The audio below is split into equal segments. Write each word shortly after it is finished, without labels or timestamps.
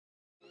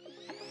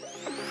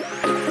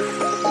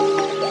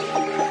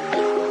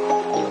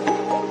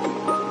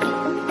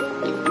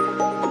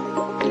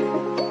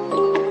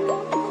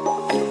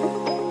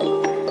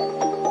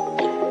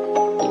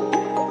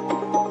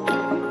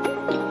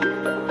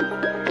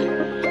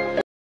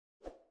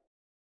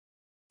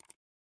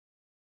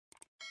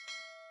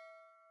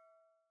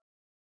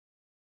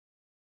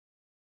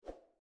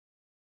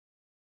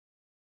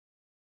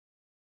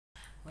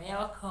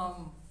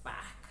Welcome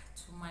back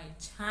to my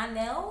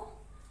channel.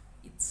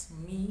 It's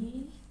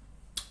me,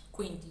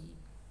 Quindy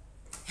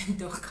and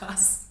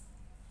Dorcas.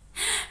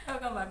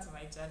 Welcome back to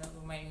my channel.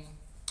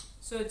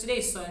 So today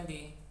is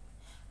Sunday.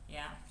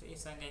 Yeah, today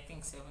is Sunday, I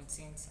think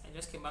 17th. I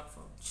just came back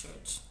from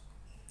church.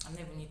 I'm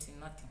never eating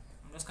nothing.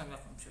 I'm just coming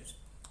back from church.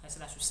 I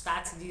said I should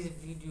start this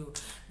video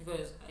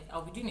because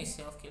I'll be doing a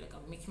self-care. Like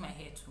I'll be making my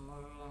hair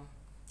tomorrow,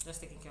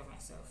 just taking care of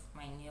myself,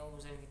 my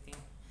nails, everything.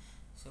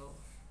 So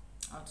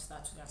I'll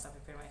start today and start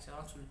preparing myself. I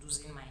want to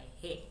loosen my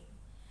hair.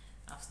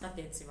 I've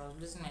started if I was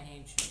losing my hair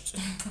in church.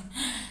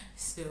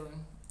 So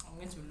I'm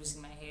going to be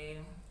losing my hair.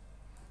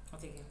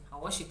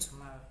 I'll wash it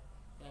tomorrow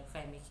if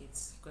I make it,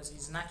 because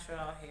it's natural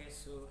hair.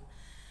 So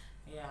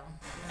yeah,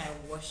 when I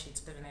wash it,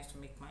 it's very nice to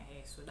make my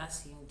hair. So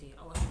that's the same day.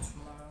 I'll wash it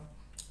tomorrow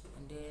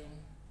and then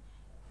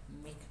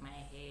make my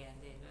hair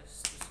and then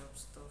just do some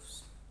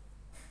stuff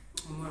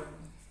tomorrow.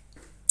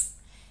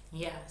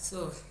 Yeah,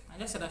 so I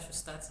just said I should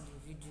start the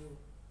video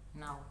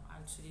now,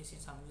 and today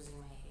since I'm losing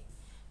my hair.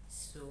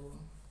 So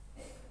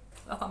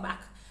welcome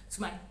back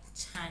to my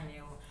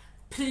channel.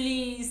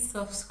 Please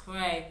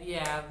subscribe.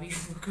 Yeah,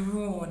 we've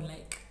grown,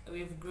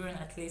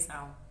 at least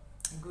I'm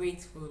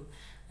grateful.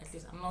 At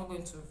least I'm not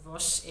going to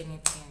rush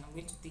anything. I'm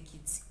going to take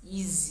it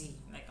easy.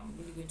 Like I'm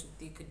really going to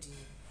take the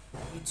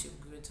YouTube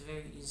growth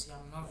very easy.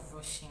 I'm not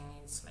rushing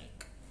it.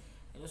 Like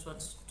I just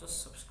want to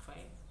just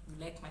subscribe. You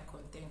like my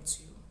content,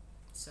 you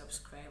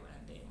subscribe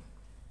and then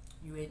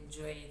you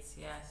enjoy it.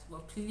 Yes,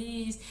 but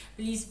please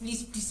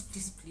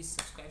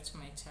subscribe to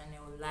my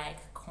channel,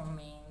 like,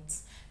 comment,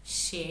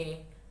 share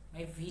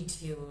my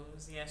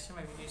videos. Yeah, share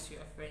my videos to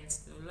your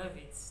friends. They'll love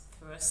it,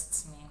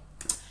 trust me.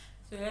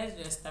 So let's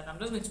just start. I'm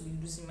just going to be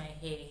losing my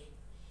hair.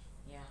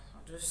 Yeah,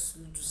 I'll just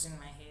losing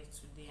my hair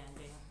today and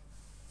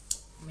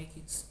then make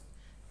it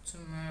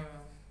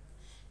tomorrow.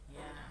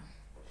 Yeah,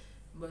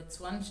 but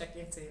one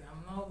shocking thing,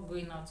 I'm not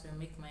going out to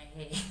make my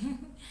hair.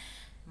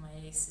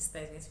 My sister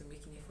is going to be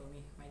making it for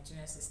me, my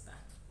junior sister.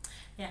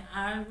 Yeah,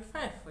 and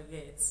before I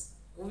forget,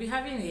 we'll be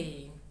having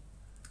a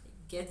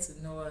get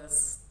to know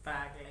us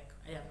tag, like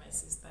I am my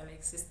sister,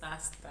 like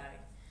sisters tag.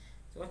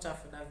 So watch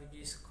out for that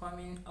video. It's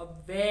coming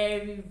up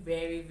very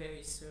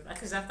soon. At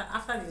least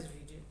after this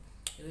video,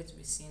 you're going to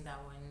be seeing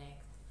that one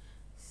next.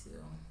 So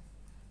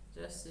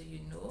just so you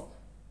know,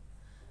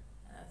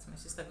 that's my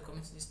sister will be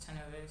coming to this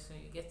channel very soon.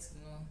 You get to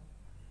know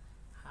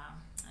her.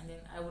 And then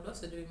I would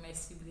also do with my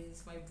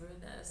siblings, my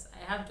brothers.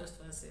 I have just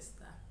one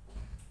sister,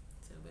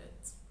 so but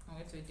I'm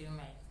going to be doing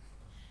my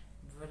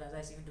brothers.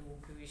 I think they will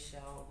be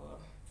shower,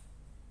 but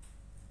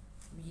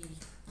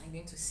I'm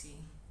going to see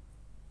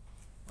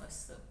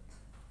what's up.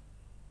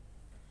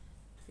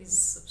 Please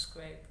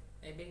subscribe.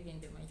 I beg you in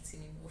the mighty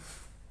name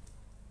of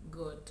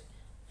God.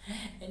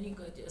 Any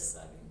God you're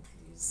serving,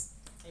 please.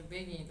 I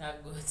beg you in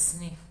that God's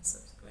name,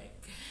 subscribe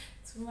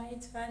to my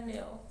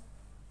channel.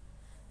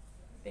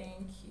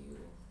 Thank you.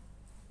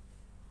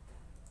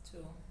 So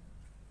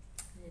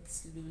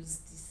let's lose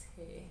this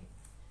hair.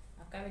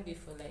 I carried it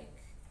for like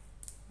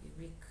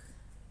a week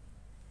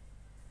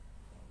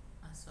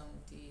and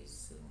some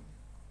days, so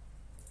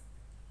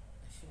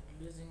I should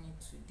be losing it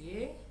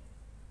today.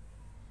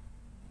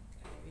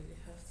 I really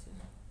have to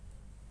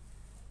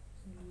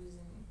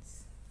losing it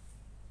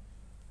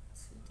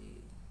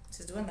today. This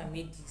is the one that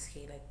made this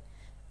hair. Like,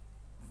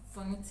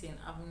 funny thing,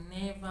 I've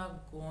never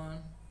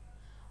gone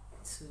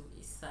to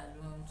a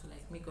salon to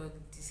like make all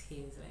this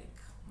hair. Like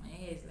my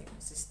hair is like my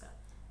sister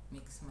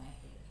makes my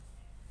hair.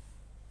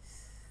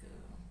 So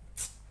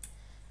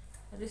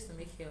I used to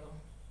make hair.